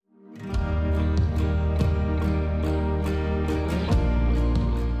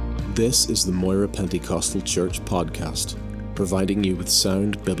This is the Moira Pentecostal Church podcast, providing you with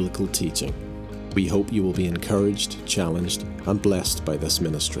sound biblical teaching. We hope you will be encouraged, challenged, and blessed by this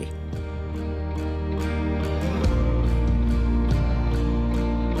ministry.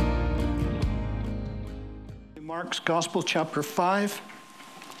 Mark's Gospel, chapter 5,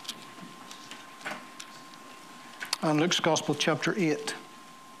 and Luke's Gospel, chapter 8.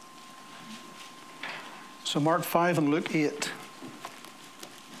 So Mark 5 and Luke 8.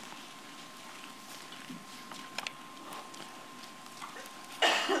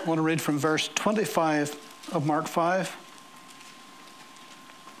 I want to read from verse 25 of Mark 5.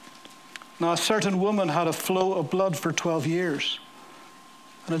 Now a certain woman had a flow of blood for 12 years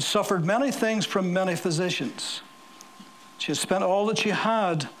and had suffered many things from many physicians. She had spent all that she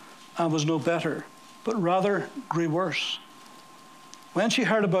had and was no better, but rather grew worse. When she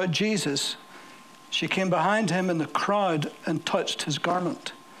heard about Jesus, she came behind him in the crowd and touched his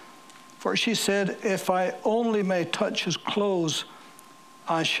garment. For she said, "If I only may touch his clothes,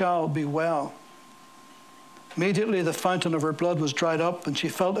 I shall be well." Immediately the fountain of her blood was dried up, and she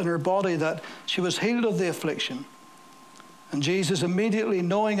felt in her body that she was healed of the affliction. And Jesus, immediately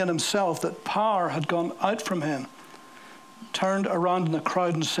knowing in himself that power had gone out from him, turned around in the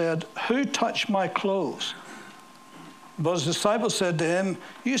crowd and said, "Who touched my clothes?" But his disciples said to him,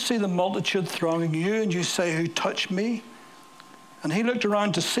 "You see the multitude thronging you, and you say, 'Who touched me?'" And he looked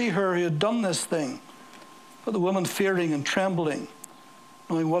around to see her who had done this thing. But the woman, fearing and trembling,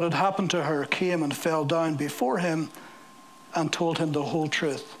 knowing what had happened to her, came and fell down before him and told him the whole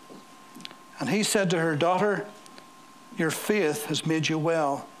truth. And he said to her, "Daughter, your faith has made you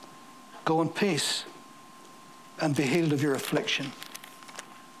well. Go in peace and be healed of your affliction."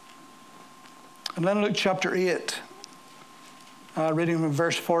 And then Luke chapter 8, reading from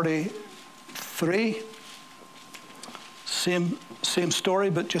verse 43. Same story,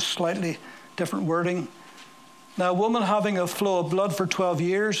 but just slightly different wording. Now a woman having a flow of blood for 12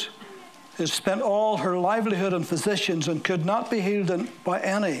 years has spent all her livelihood on physicians and could not be healed by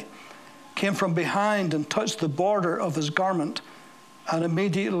any, came from behind and touched the border of his garment, and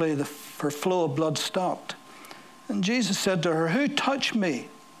immediately her flow of blood stopped. And Jesus said to her, "Who touched me?"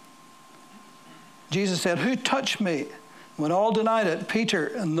 Jesus said, "Who touched me?" When all denied it, Peter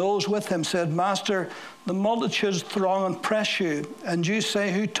and those with him said, "Master, the multitudes throng and press you, and you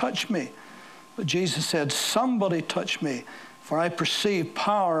say, 'Who touched me?'" But Jesus said, "Somebody touched me, for I perceive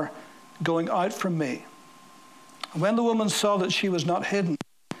power going out from me." And when the woman saw that she was not hidden,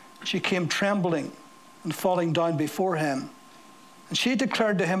 she came trembling and falling down before him. And she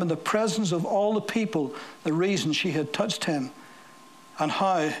declared to him in the presence of all the people the reason she had touched him and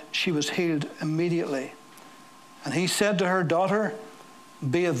how she was healed immediately. And he said to her, "Daughter,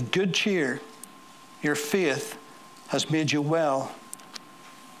 be of good cheer. Your faith has made you well.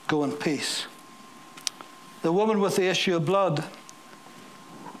 Go in peace." The woman with the issue of blood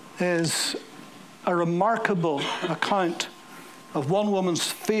is a remarkable account of one woman's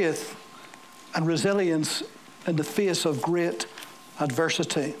faith and resilience in the face of great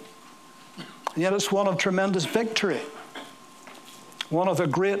adversity. And yet it's one of tremendous victory, one of a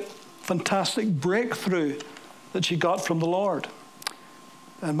great, fantastic breakthrough that she got from the Lord.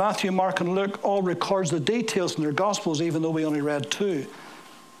 And Matthew, Mark, and Luke all records the details in their Gospels, even though we only read 2.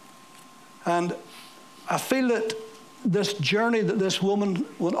 And I feel that this journey that this woman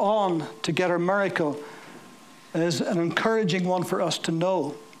went on to get her miracle is an encouraging one for us to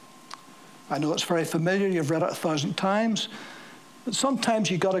know. I know it's very familiar, you've read it 1,000 times, but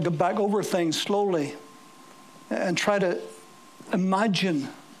sometimes you've got to go back over things slowly and try to imagine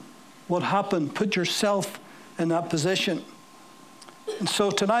what happened, put yourself in that position. And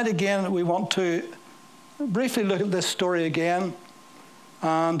so tonight again, we want to briefly look at this story again,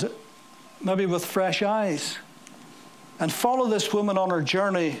 and maybe with fresh eyes, and follow this woman on her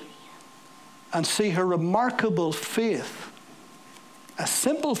journey and see her remarkable faith, a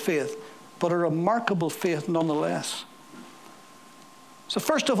simple faith, but a remarkable faith nonetheless. So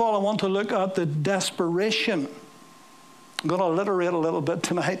first of all, I want to look at the desperation. I'm going to alliterate a little bit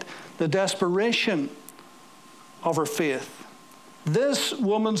tonight. The desperation of her faith. This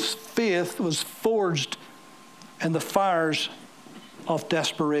woman's faith was forged in the fires of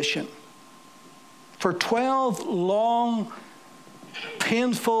desperation. For 12 long,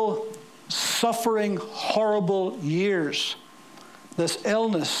 painful, suffering, horrible years, this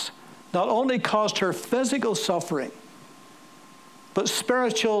illness not only caused her physical suffering, but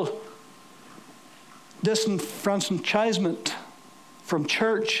spiritual disenfranchisement from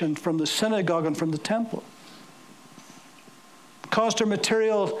church and from the synagogue and from the temple. Caused her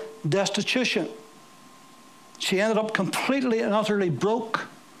material destitution. She ended up completely and utterly broke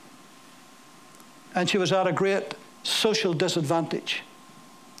and she was at a great social disadvantage.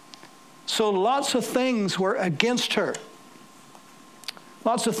 So lots of things were against her.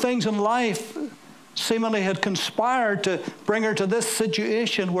 Lots of things in life seemingly had conspired to bring her to this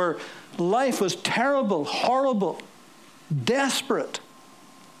situation where life was terrible, horrible, desperate.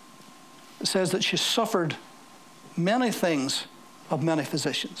 It says that she suffered many things of many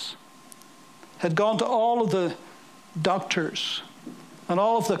physicians. Had gone to all of the doctors and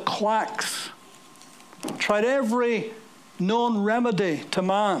all of the quacks, tried every known remedy to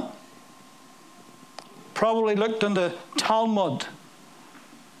man. Probably looked into Talmud.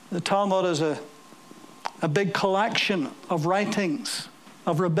 The Talmud is a big collection of writings,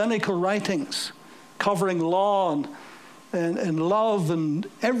 of rabbinical writings, covering law and love and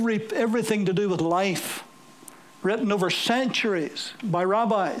everything to do with life, written over centuries by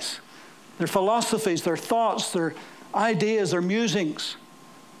rabbis, their philosophies, their thoughts, their ideas, their musings.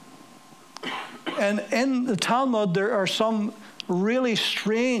 And in the Talmud, there are some really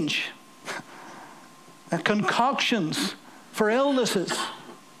strange concoctions for illnesses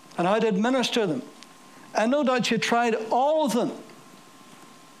and how to administer them. And no doubt she tried all of them.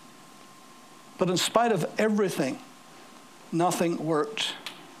 But in spite of everything, nothing worked.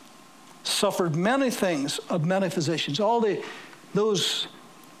 Suffered many things of many physicians. All those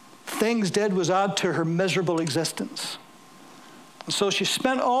things did was add to her miserable existence. And so she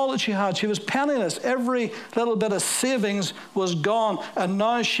spent all that she had. She was penniless. Every little bit of savings was gone. And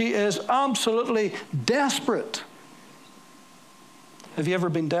now she is absolutely desperate. Have you ever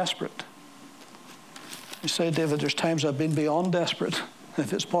been desperate? You say, David, there's times I've been beyond desperate,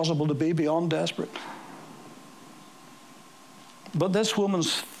 if it's possible to be beyond desperate. But this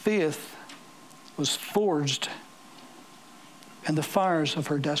woman's faith was forged in the fires of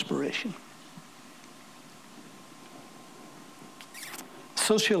her desperation.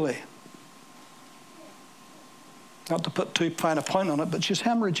 Socially, not to put too fine a point on it, but she's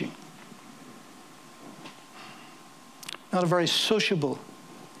hemorrhaging. Not a very sociable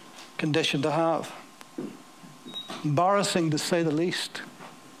condition to have. Embarrassing, to say the least.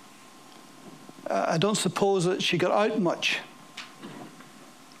 I don't suppose that she got out much.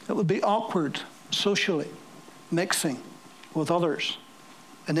 It would be awkward socially, mixing with others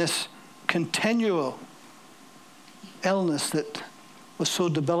in this continual illness that was so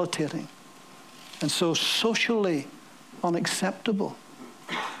debilitating and so socially unacceptable.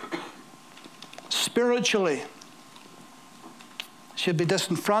 Spiritually, she'd be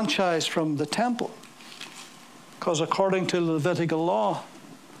disenfranchised from the temple because according to the Levitical law,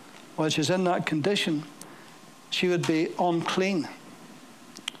 while she's in that condition, she would be unclean.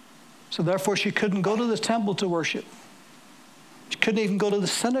 So therefore she couldn't go to the temple to worship. She couldn't even go to the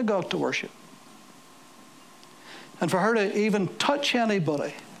synagogue to worship. And for her to even touch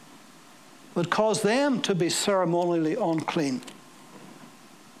anybody would cause them to be ceremonially unclean.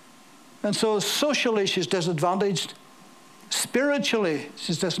 And so socially she's disadvantaged. Spiritually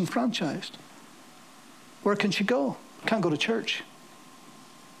she's disenfranchised. Where can she go? Can't go to church.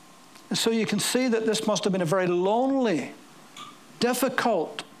 And so you can see that this must have been a very lonely,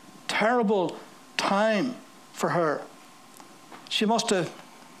 difficult, terrible time for her. She must have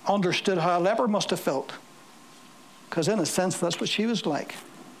understood how a leper must have felt. Because in a sense, that's what she was like.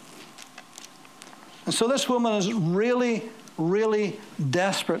 And so this woman is really, really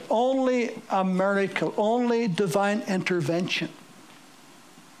desperate. Only a miracle, only divine intervention.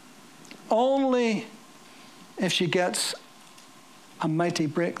 Only if she gets a mighty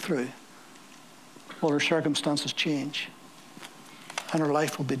breakthrough will her circumstances change and her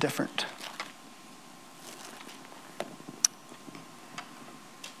life will be different.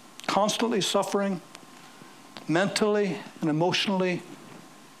 Constantly suffering, mentally and emotionally,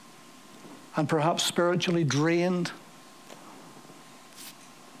 and perhaps spiritually drained,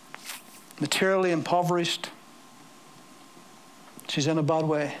 materially impoverished. She's in a bad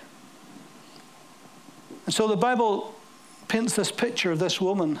way. And so the Bible paints this picture of this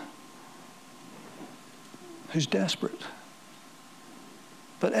woman who's desperate.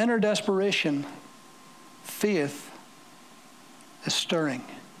 But in her desperation, faith is stirring.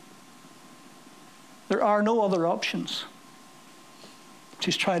 There are no other options.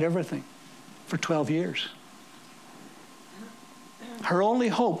 She's tried everything for 12 years. Her only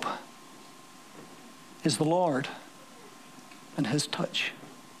hope is the Lord and His touch.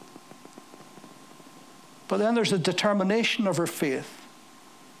 But then there's the determination of her faith.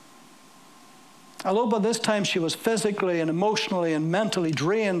 Although by this time she was physically and emotionally and mentally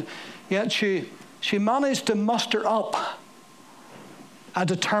drained, yet she managed to muster up a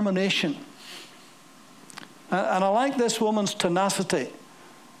determination. And I like this woman's tenacity.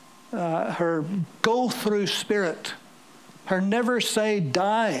 her go-through spirit, her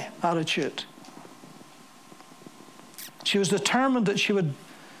never-say-die attitude. She was determined that she would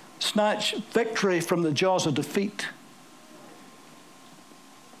snatch victory from the jaws of defeat.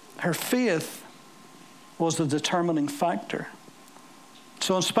 Her faith was the determining factor.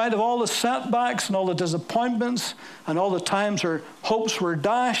 So in spite of all the setbacks and all the disappointments and all the times her hopes were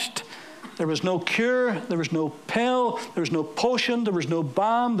dashed, there was no cure, there was no pill, there was no potion, there was no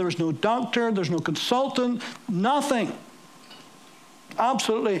balm, there was no doctor, there was no consultant, nothing.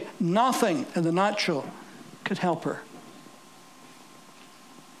 Absolutely nothing in the natural could help her.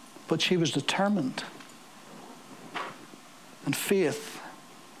 But she was determined. And faith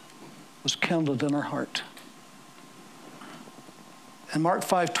was kindled in her heart. In Mark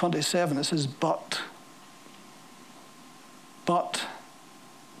 5:27 it says, But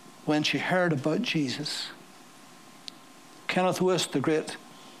when she heard about Jesus, Kenneth Wuest, the great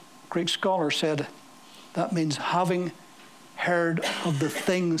Greek scholar, said that means having heard of the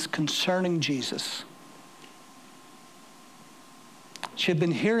things concerning Jesus. She had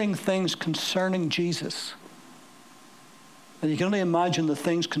been hearing things concerning Jesus. And you can only imagine the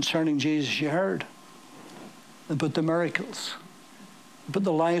things concerning Jesus she heard. About the miracles, about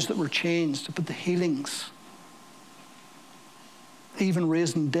the lives that were changed, about the healings, even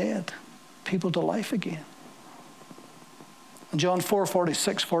raising dead people to life again. In John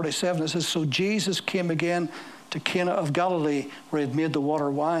 4:46-47 it says, So Jesus came again to Cana of Galilee, where he had made the water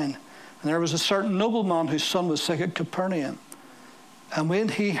wine. And there was a certain nobleman whose son was sick at Capernaum. And when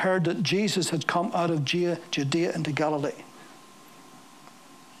he heard that Jesus had come out of Judea into Galilee,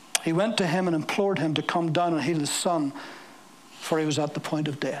 he went to him and implored him to come down and heal his son, for he was at the point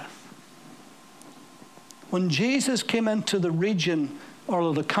of death. When Jesus came into the region or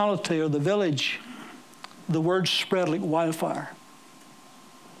the locality or the village, the word spread like wildfire.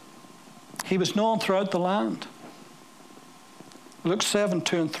 He was known throughout the land. Luke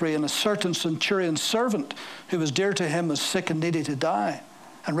 7:2-3, and a certain centurion's servant who was dear to him was sick and needy to die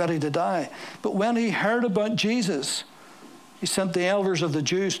and ready to die. But when he heard about Jesus, he sent the elders of the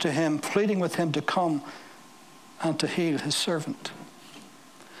Jews to him, pleading with him to come and to heal his servant.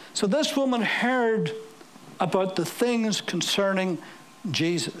 So this woman heard about the things concerning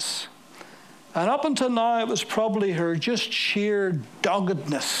Jesus. And up until now, it was probably her just sheer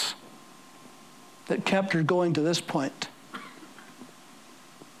doggedness that kept her going to this point.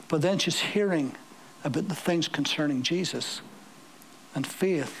 But then she's hearing about the things concerning Jesus, and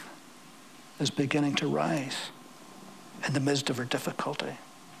faith is beginning to rise in the midst of her difficulty.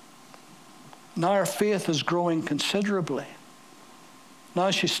 Now her faith is growing considerably. Now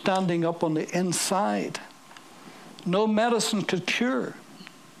she's standing up on the inside. No medicine could cure.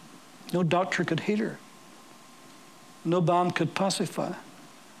 No doctor could heal her. No balm could pacify.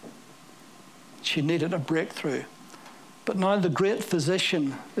 She needed a breakthrough. But now the great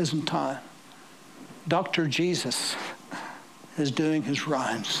physician is in town. Dr. Jesus is doing his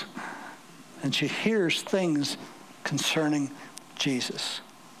rounds. And she hears things concerning Jesus.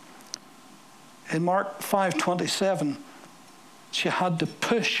 In Mark 5:27, she had to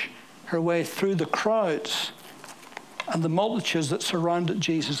push her way through the crowds and the multitudes that surrounded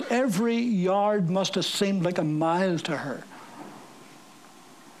Jesus. Every yard must have seemed like a mile to her.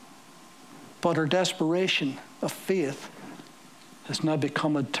 But her desperation of faith has now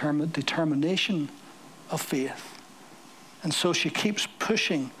become a determination of faith. And so she keeps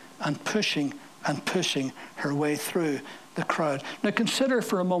pushing and pushing and pushing her way through the crowd. Now consider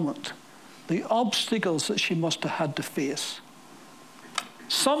for a moment the obstacles that she must have had to face.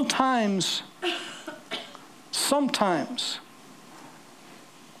 Sometimes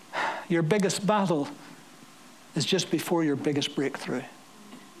your biggest battle is just before your biggest breakthrough.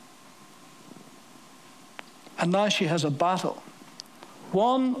 And now she has a battle.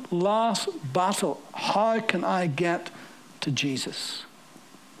 One last battle. How can I get to Jesus?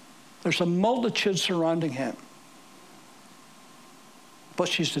 There's a multitude surrounding him. But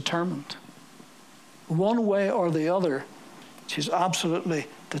she's determined. One way or the other, she's absolutely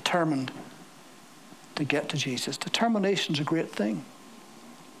determined to get to Jesus. Determination's a great thing.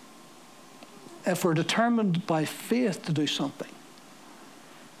 If we're determined by faith to do something.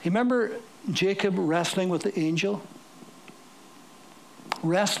 You remember Jacob wrestling with the angel?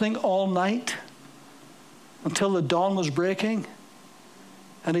 Wrestling all night until the dawn was breaking.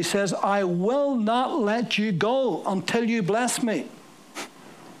 And he says, I will not let you go until you bless me.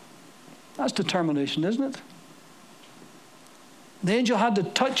 That's determination, isn't it? The angel had to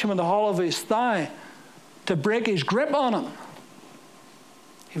touch him in the hollow of his thigh to break his grip on him.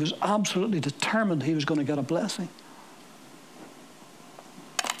 He was absolutely determined he was going to get a blessing.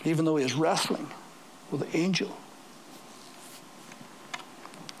 even though he was wrestling with the angel.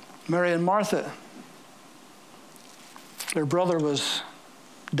 Mary and Martha, their brother was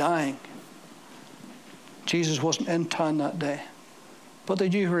dying. Jesus wasn't in town that day, but they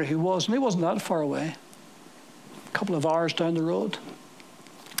knew where he was, and he wasn't that far away, a couple of hours down the road.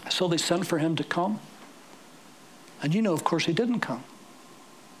 So they sent for him to come. And you know, of course, he didn't come.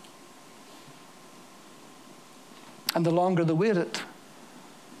 And the longer they waited,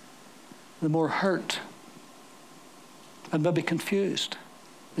 the more hurt and maybe confused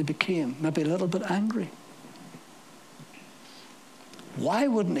they became, maybe a little bit angry. Why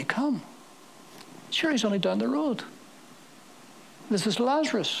wouldn't he come? Sure, he's only down the road. This is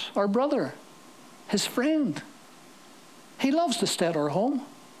Lazarus, our brother, his friend. He loves to stay at our home.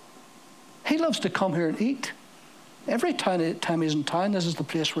 He loves to come here and eat. Every time he's in town, this is the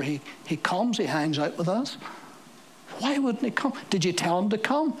place where he comes, he hangs out with us. Why wouldn't he come? Did you tell him to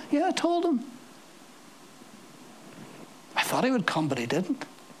come? Yeah, I told him. I thought he would come, but he didn't.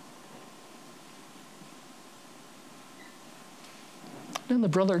 Then the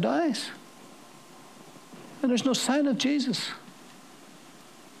brother dies. And there's no sign of Jesus.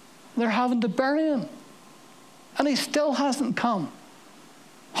 They're having to bury him. And he still hasn't come.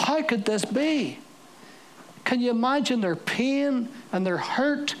 How could this be? Can you imagine their pain and their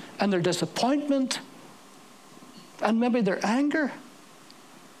hurt and their disappointment and maybe their anger?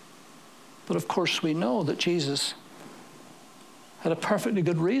 But of course we know that Jesus had a perfectly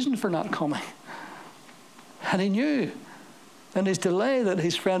good reason for not coming. And he knew in his delay that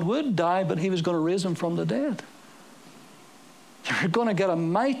his friend would die, but he was going to raise him from the dead. They were going to get a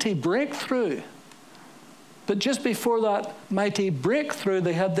mighty breakthrough. But just before that mighty breakthrough,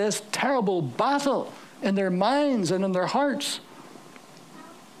 they had this terrible battle in their minds and in their hearts.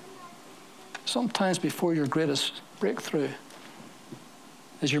 Sometimes before your greatest breakthrough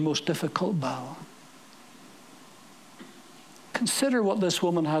is your most difficult battle. Consider what this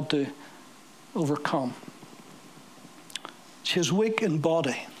woman had to overcome. She was weak in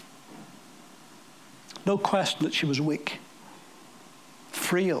body. No question that she was weak,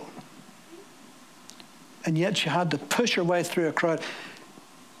 frail. And yet she had to push her way through a crowd.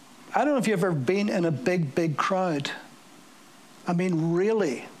 I don't know if you've ever been in a big, big crowd. I mean,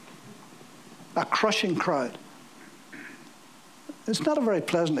 really, a crushing crowd. It's not a very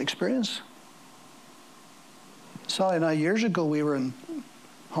pleasant experience. Sally and I, years ago, we were in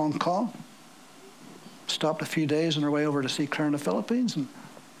Hong Kong. Stopped a few days on our way over to see Claire in the Philippines. And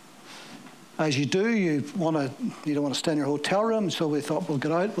as you do, you don't want to stay in your hotel room. So we thought, we'll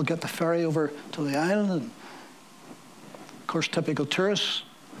get out, we'll get the ferry over to the island. And of course, typical tourists,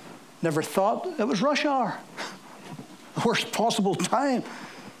 never thought it was rush hour. The worst possible time.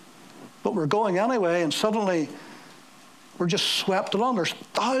 But we're going anyway, and suddenly we're just swept along. There's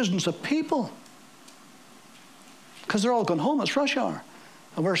thousands of people. Because they're all going home, it's rush hour.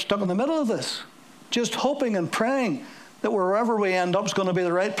 And we're stuck in the middle of this, just hoping and praying that wherever we end up is going to be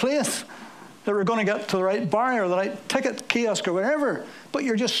the right place, that we're going to get to the right bar or the right ticket kiosk or wherever. But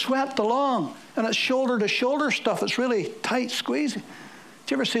you're just swept along, and it's shoulder-to-shoulder stuff. It's really tight, squeezy.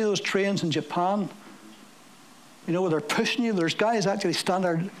 Do you ever see those trains in Japan? You know, where they're pushing you? There's guys actually stand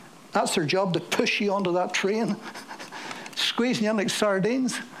there. That's their job, to push you onto that train, squeezing you in like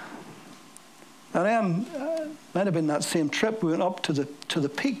sardines. And then, might have been that same trip, we went up to the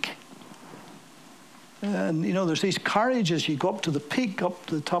peak. And, you know, there's these carriages, you go up to the peak, up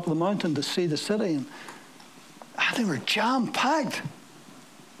to the top of the mountain to see the city. And they were jam-packed.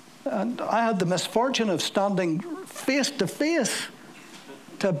 And I had the misfortune of standing face to face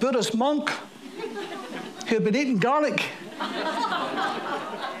to a Buddhist monk who had been eating garlic.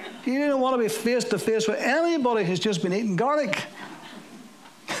 You don't want to be face to face with anybody who's just been eating garlic.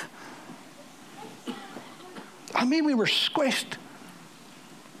 I mean, we were squished.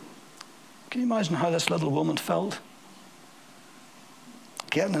 Can you imagine how this little woman felt?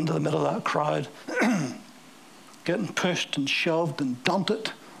 Getting into the middle of that crowd, getting pushed and shoved and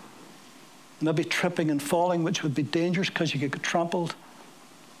dunted, maybe tripping and falling, which would be dangerous because you could get trampled.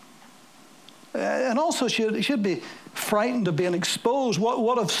 And also, she'd be frightened of being exposed.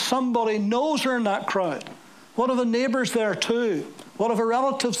 What if somebody knows her in that crowd? What if a neighbour's there too? What if a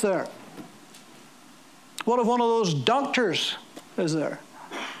relative's there? What if one of those doctors is there?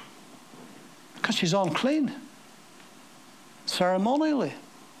 Because she's unclean, ceremonially.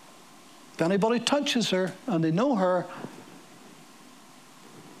 If anybody touches her and they know her.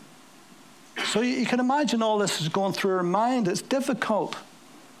 So you can imagine all this is going through her mind. It's difficult.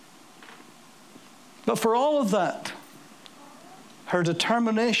 But for all of that, her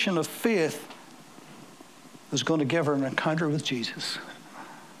determination of faith was going to give her an encounter with Jesus.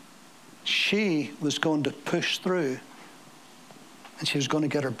 she was going to push through and she was going to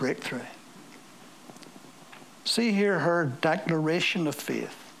get her breakthrough. See here her declaration of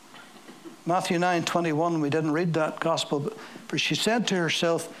faith. Matthew 9:21, we didn't read that gospel, but she said to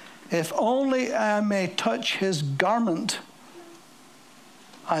herself, if only I may touch his garment,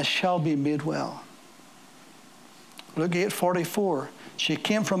 I shall be made well. Luke 8:44, she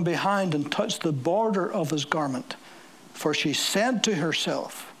came from behind and touched the border of his garment, for she said to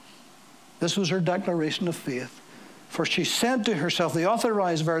herself, this was her declaration of faith, for she said to herself, the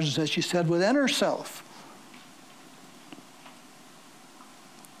Authorized Version says, she said within herself,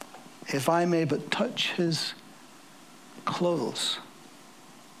 if I may but touch his clothes,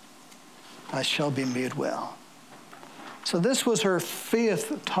 I shall be made well. So this was her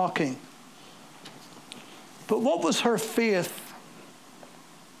faith talking. But what was her faith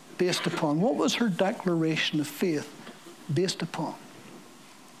based upon? What was her declaration of faith based upon?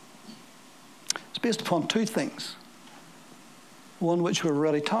 It's based upon two things. One which we've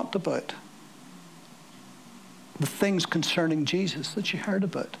already talked about. The things concerning Jesus that she heard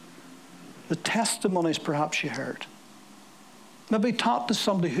about. The testimonies perhaps she heard. Maybe talked to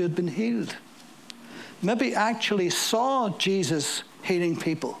somebody who had been healed. Maybe actually saw Jesus healing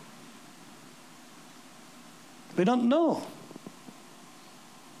people. We don't know.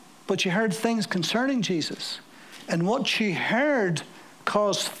 But she heard things concerning Jesus. And what she heard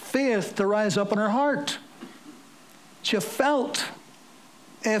caused faith to rise up in her heart. She felt,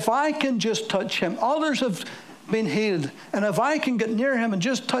 if I can just touch him, others have been healed, and if I can get near him and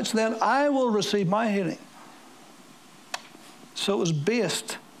just touch them, I will receive my healing. So it was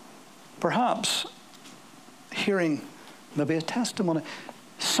based, perhaps, hearing maybe a testimony.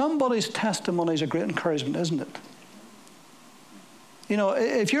 Somebody's testimony is a great encouragement, isn't it? You know,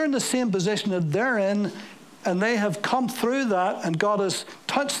 if you're in the same position that they're in, and they have come through that, and God has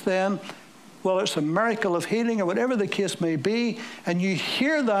touched them, whether it's a miracle of healing or whatever the case may be, and you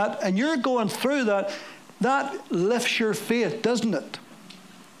hear that, and you're going through that, that lifts your faith, doesn't it?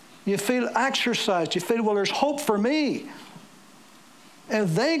 You feel exercised. You feel, well, there's hope for me.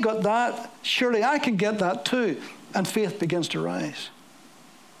 If they got that, surely I can get that too. And faith begins to rise.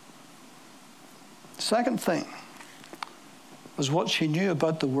 Second thing was what she knew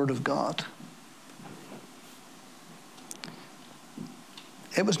about the Word of God.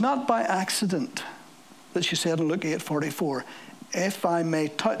 It was not by accident that she said in Luke 8:44, if I may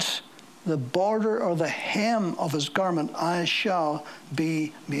touch the border or the hem of his garment, I shall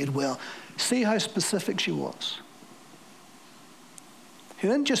be made well. See how specific she was. She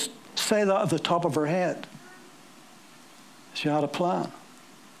didn't just say that at the top of her head. She had a plan.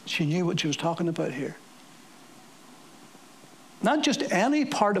 She knew what she was talking about here. Not just any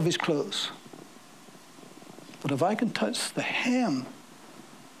part of his clothes, but if I can touch the hem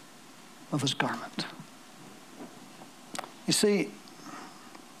of his garment. You see,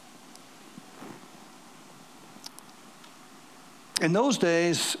 in those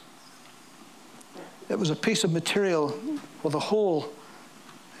days, it was a piece of material with a hole.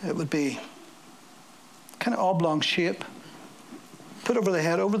 It would be kind of oblong shape, put over the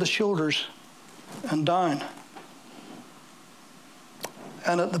head, over the shoulders, and down.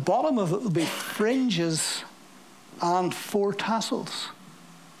 And at the bottom of it would be fringes and 4 tassels.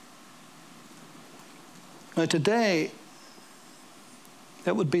 Now today,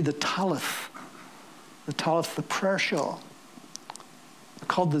 it would be the talith, the prayer shawl,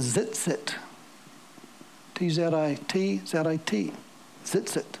 called the tzitzit. T-Z-I-T-Z-I-T,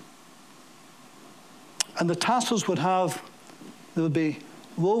 tzitzit. And the tassels they would be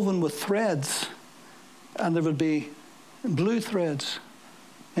woven with threads, and there would be blue threads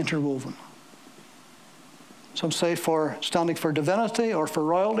interwoven. Some say standing for divinity or for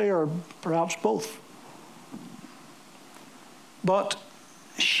royalty or perhaps both. But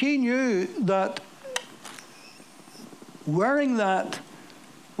she knew that wearing that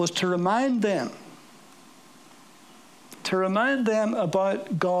was to remind them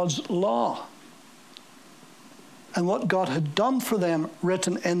about God's law and what God had done for them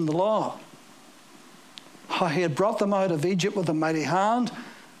written in the law. How he had brought them out of Egypt with a mighty hand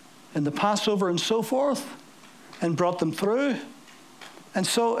in the Passover and so forth, and brought them through. And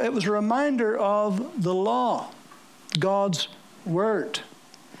so it was a reminder of the law, God's word.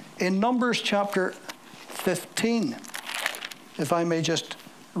 In Numbers chapter 15, if I may just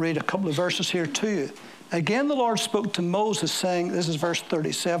read a couple of verses here to you. Again, the Lord spoke to Moses, saying, this is verse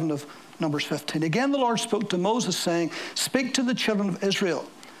 37 of Numbers 15. Again, the Lord spoke to Moses, saying, speak to the children of Israel.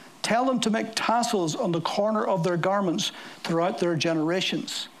 Tell them to make tassels on the corner of their garments throughout their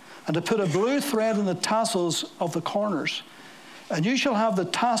generations, and to put a blue thread in the tassels of the corners. And you shall have the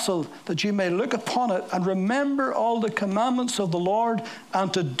tassel, that you may look upon it and remember all the commandments of the Lord,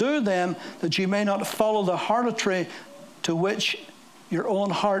 and to do them, that you may not follow the harlotry to which your own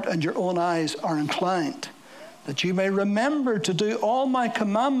heart and your own eyes are inclined, that you may remember to do all my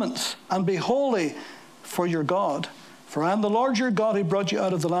commandments and be holy for your God. For I am the Lord your God who brought you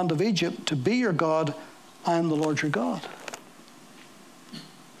out of the land of Egypt to be your God. I am the Lord your God.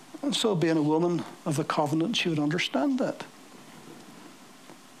 And so, being a woman of the covenant, she would understand that.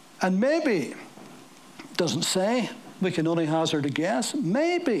 And maybe, doesn't say, we can only hazard a guess,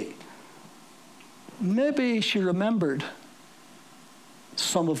 maybe she remembered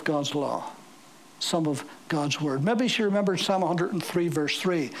some of God's law, some of God's word. Maybe she remembered Psalm 103, verse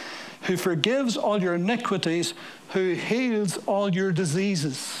 3, who forgives all your iniquities, who heals all your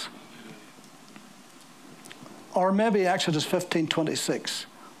diseases. Or maybe Exodus 15:26,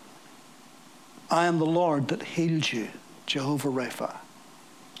 I am the Lord that heals you, Jehovah Rapha.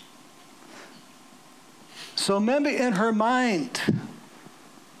 So maybe in her mind,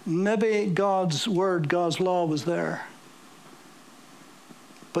 maybe God's word, God's law was there.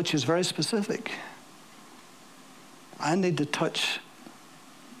 But she's very specific. I need to touch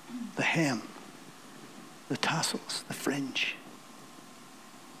the hem, the tassels, the fringe.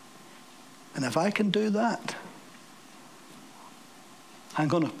 And if I can do that, I'm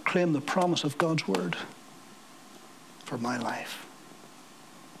going to claim the promise of God's word for my life.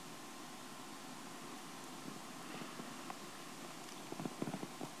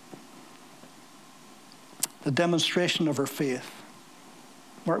 The demonstration of her faith.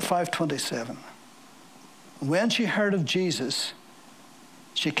 Mark 5:27. When she heard of Jesus,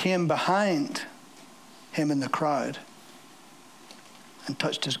 she came behind him in the crowd and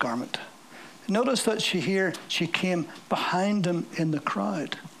touched his garment. Notice that she came behind him in the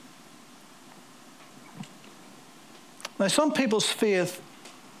crowd. Now, some people's faith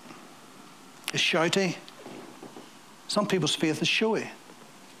is shouty. Some people's faith is showy.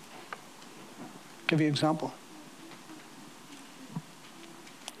 Give you an example.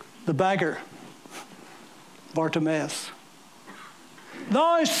 The beggar, Bartimaeus.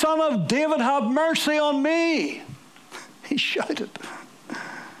 Thou son of David, have mercy on me. He shouted.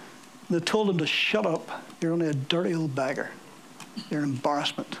 They told him to shut up. You're only a dirty old beggar. You're an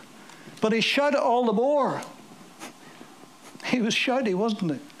embarrassment. But he shouted all the more. He was shouty,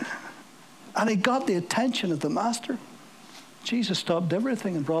 wasn't he? And he got the attention of the master. Jesus stopped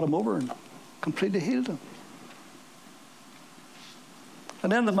everything and brought him over and completely healed him.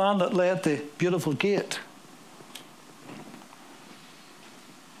 And then the man that lay at the beautiful gate,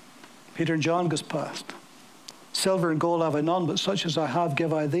 Peter and John goes past. Silver and gold have I none, but such as I have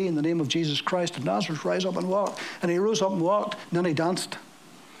give I thee. In the name of Jesus Christ of Nazareth, rise up and walk. And he rose up and walked, and then he danced.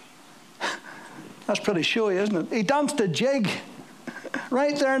 That's pretty showy, isn't it? He danced a jig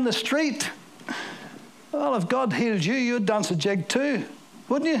right there in the street. Well, if God healed you, you'd dance a jig too,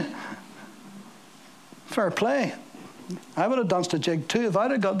 wouldn't you? Fair play. I would have danced a jig too if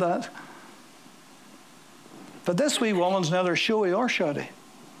I'd have got that. But this wee woman's neither showy or shouty.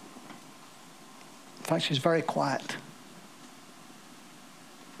 In fact, she's very quiet.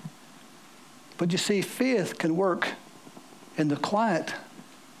 But you see, faith can work in the quiet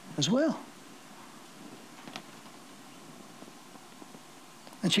as well.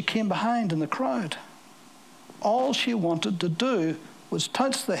 And she came behind in the crowd. All she wanted to do was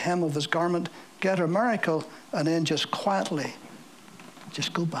touch the hem of his garment, get her miracle, and then just quietly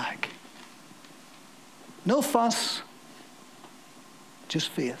just go back. No fuss, just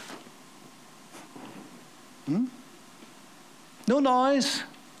faith. No noise,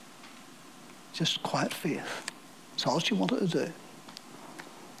 just quiet faith. That's all she wanted to do.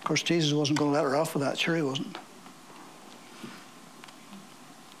 Of course, Jesus wasn't going to let her off with that. Sure he wasn't.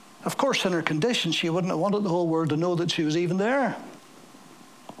 Of course, in her condition, she wouldn't have wanted the whole world to know that she was even there.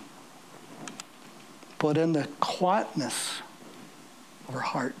 But in the quietness of her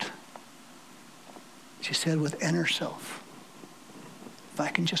heart, she said within herself, if I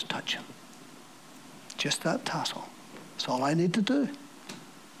can just touch him, just that tassel, that's all I need to do.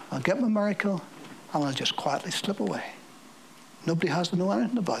 I'll get my miracle, and I'll just quietly slip away. Nobody has to know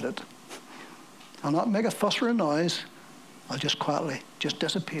anything about it. I'll not make a fuss or a noise. I'll just quietly just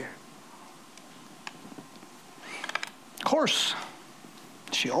disappear. Of course,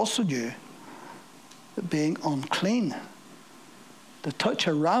 she also knew that being unclean, to touch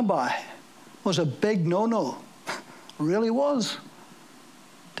a rabbi, was a big no-no. Really was.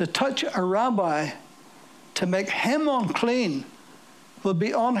 To touch a rabbi, to make him unclean, would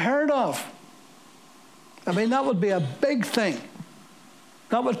be unheard of. I mean, that would be a big thing.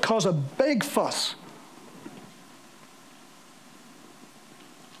 That would cause a big fuss.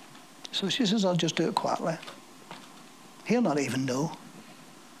 So she says, I'll just do it quietly. He'll not even know.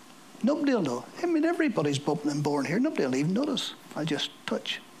 Nobody will know. I mean, everybody's bumping and boring here. Nobody will even notice. I just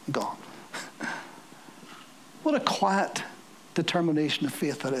touch and gone. What a quiet determination of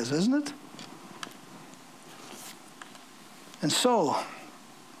faith that is, isn't it? And so,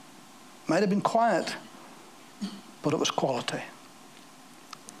 might have been quiet, but it was quality.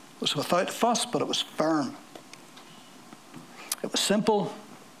 It was without fuss, but it was firm. It was simple,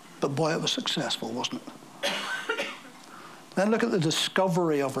 but boy, it was successful, wasn't it? Then look at the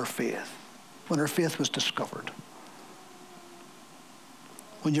discovery of her faith, when her faith was discovered.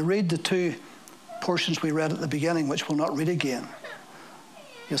 When you read the two portions we read at the beginning, which we'll not read again,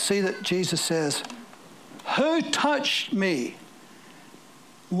 you'll see that Jesus says, who touched me?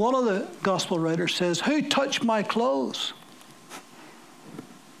 One of the gospel writers says, who touched my clothes?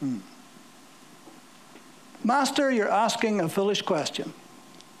 Master, you're asking a foolish question.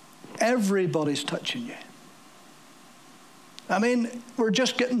 Everybody's touching you. I mean, we're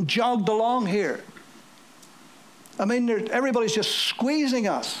just getting jogged along here. I mean, everybody's just squeezing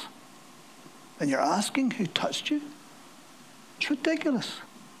us. And you're asking who touched you? It's ridiculous.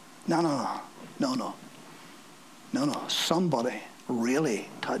 No. Somebody really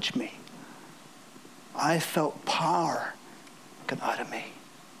touched me. I felt power get out of me.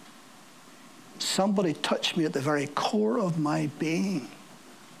 Somebody touched me at the very core of my being.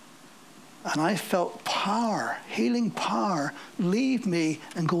 And I felt power, healing power, leave me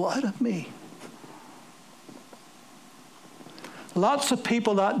and go out of me. Lots of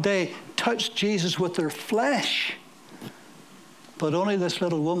people that day touched Jesus with their flesh, but only this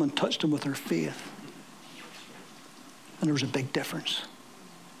little woman touched him with her faith. And there was a big difference.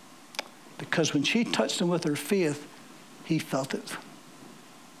 Because when she touched him with her faith, he felt it.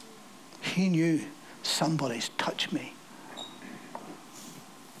 He knew somebody's touched me.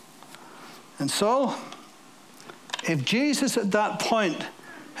 And so, if Jesus at that point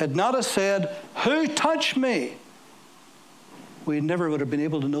had not have said, who touched me? We never would have been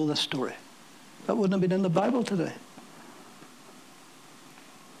able to know this story. That wouldn't have been in the Bible today.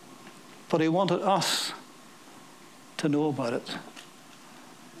 But he wanted us to know about it,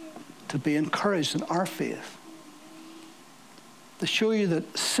 to be encouraged in our faith, to show you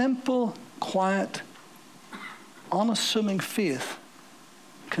that simple, quiet, unassuming faith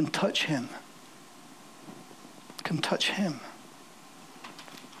can touch him. Can touch him.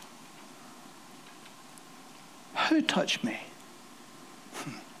 Who touched me?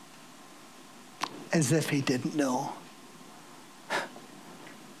 As if he didn't know.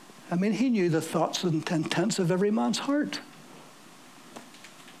 I mean, he knew the thoughts and intents of every man's heart.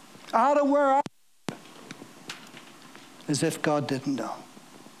 Ada, where are you? As if God didn't know.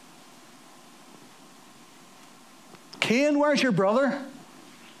 Cain, where's your brother?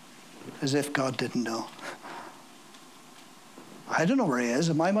 As if God didn't know. I don't know where he is.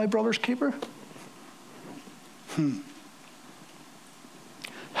 Am I my brother's keeper? Who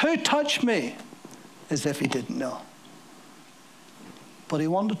touched me? As if he didn't know. But he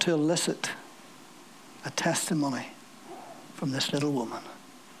wanted to elicit a testimony from this little woman.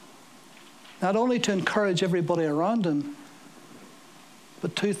 Not only to encourage everybody around him,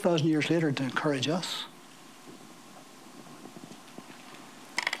 but 2,000 years later to encourage us.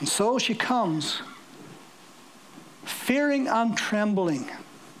 And so she comes, fearing and trembling,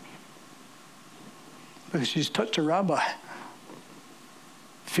 because she's touched a rabbi.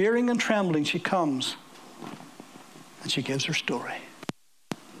 Fearing and trembling, she comes, and she gives her story.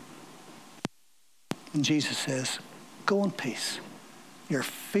 And Jesus says, go in peace. Your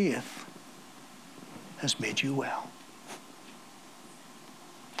faith has made you well.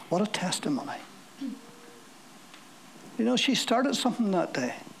 What a testimony. You know, she started something that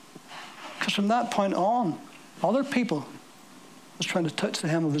day. Because from that point on, other people was trying to touch the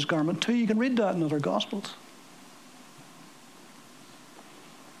hem of his garment too. You can read that in other Gospels.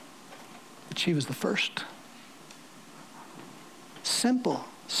 But she was the first. Simple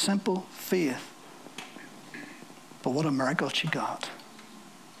faith. But what a miracle she got.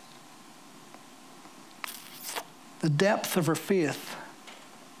 The depth of her faith.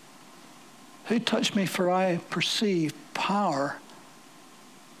 Who touched me? For I perceive power.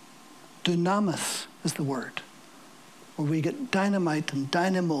 Dunamis is the word. Where we get dynamite and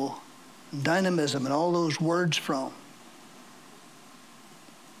dynamo and dynamism and all those words from.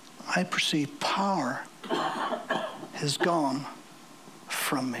 I perceive power has gone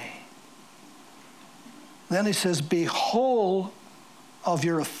from me. Then he says, be whole of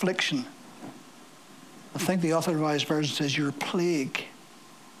your affliction. I think the Authorized Version says your plague.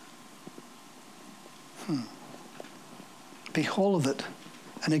 Be whole of it.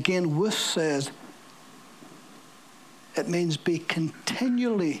 And again, Wuest says it means be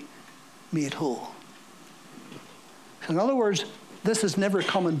continually made whole. In other words, this is never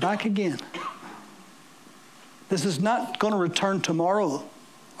coming back again. This is not going to return tomorrow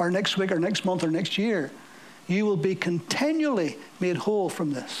or next week or next month or next year. You will be continually made whole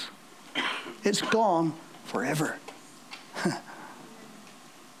from this. It's gone forever.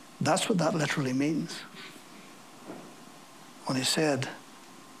 That's what that literally means. When he said,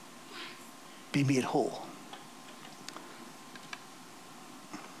 be made whole.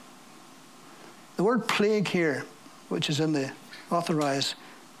 The word plague here, which is in the authorized,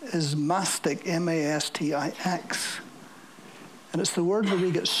 is mastic, M-A-S-T-I-X. And it's the word where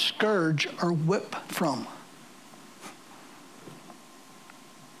we get scourge or whip from.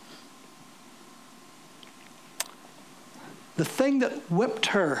 The thing that whipped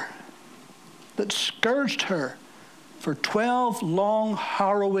her, that scourged her for 12 long,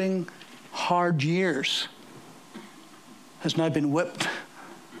 harrowing, hard years, has now been whipped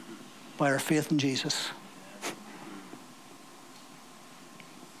by our faith in Jesus.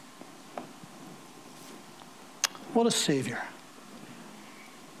 What a Savior.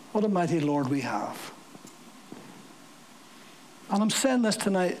 What a mighty Lord we have. And I'm saying this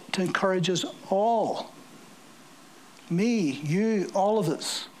tonight to encourage us all. Me, you, all of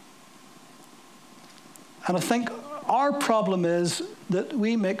us. And I think our problem is that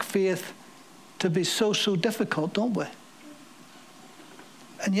we make faith to be so difficult, don't we?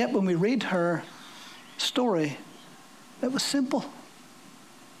 And yet when we read her story, it was simple.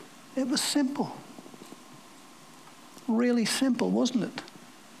 It was simple. Really simple, wasn't it?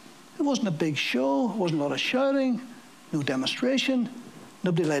 It wasn't a big show. It wasn't a lot of shouting, no demonstration.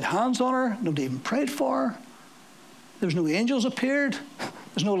 Nobody laid hands on her. Nobody even prayed for her. There's no angels appeared.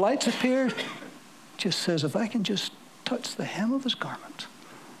 There's no lights appeared. It just says, if I can just touch the hem of his garment,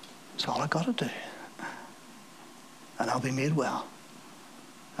 that's all I got to do. And I'll be made well.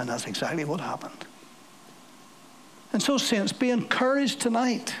 And that's exactly what happened. And so, saints, be encouraged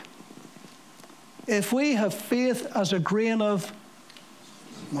tonight. If we have faith as a grain of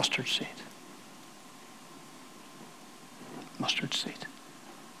mustard seed. Mustard seed.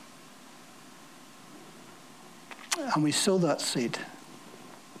 And we sow that seed,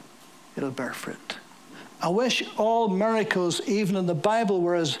 it'll bear fruit. I wish all miracles, even in the Bible,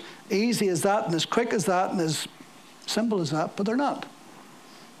 were as easy as that and as quick as that and as simple as that, but they're not.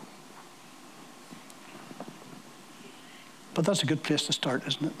 But that's a good place to start,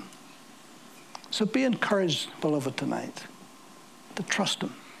 isn't it? So be encouraged, beloved, tonight, to trust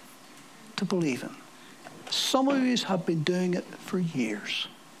him, to believe him. Some of you have been doing it for years.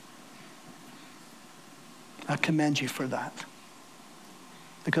 I commend you for that.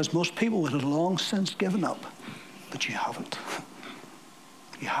 Because most people would have long since given up, but you haven't.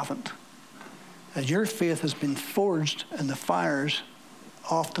 You haven't. And your faith has been forged in the fires,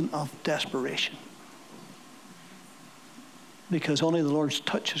 often of desperation. Because only the Lord's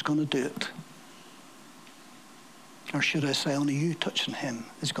touch is going to do it. Or should I say, only you touching him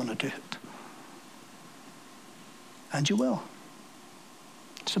is going to do it. And you will.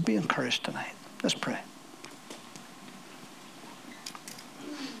 So be encouraged tonight. Let's pray.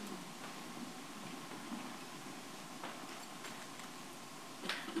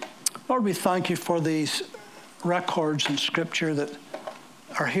 Lord, we thank you for these records in Scripture that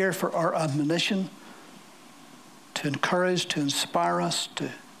are here for our admonition, to encourage, to inspire us,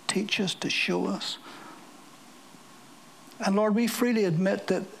 to teach us, to show us. And Lord, we freely admit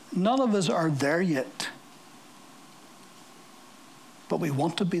that none of us are there yet, but we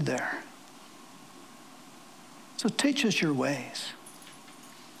want to be there. So teach us your ways.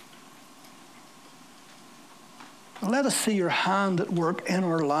 Let us see your hand at work in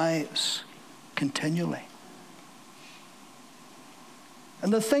our lives continually.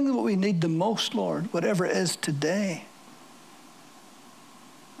 And the thing that we need the most, Lord, whatever it is today,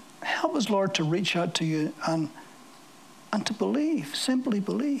 help us, Lord, to reach out to you and to believe, simply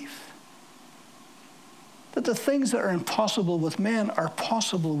believe. That the things that are impossible with men are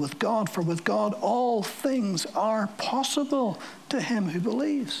possible with God, for with God all things are possible to him who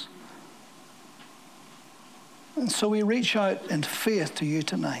believes. And so we reach out in faith to you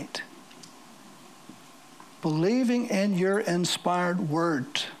tonight, believing in your inspired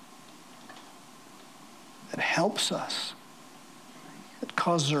word that helps us, that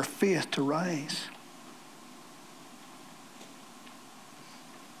causes our faith to rise.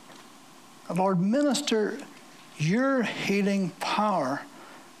 And Lord, minister your healing power,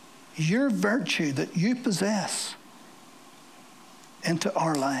 your virtue that you possess into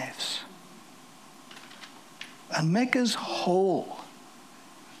our lives. And make us whole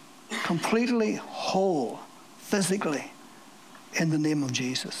completely whole, physically, in the name of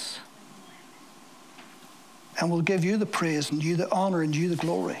Jesus. And we'll give you the praise and you the honor and you the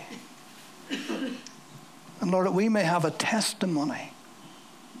glory. And Lord, that we may have a testimony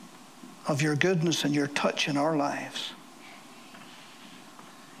of your goodness and your touch in our lives.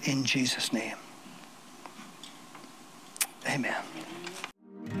 In Jesus' name. Amen.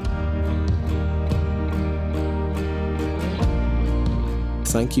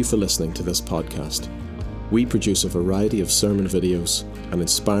 Thank you for listening to this podcast. We produce a variety of sermon videos and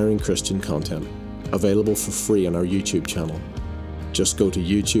inspiring Christian content available for free on our YouTube channel. Just go to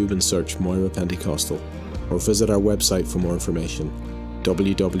YouTube and search Moira Pentecostal, or visit our website for more information,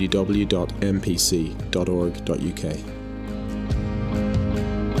 www.mpc.org.uk.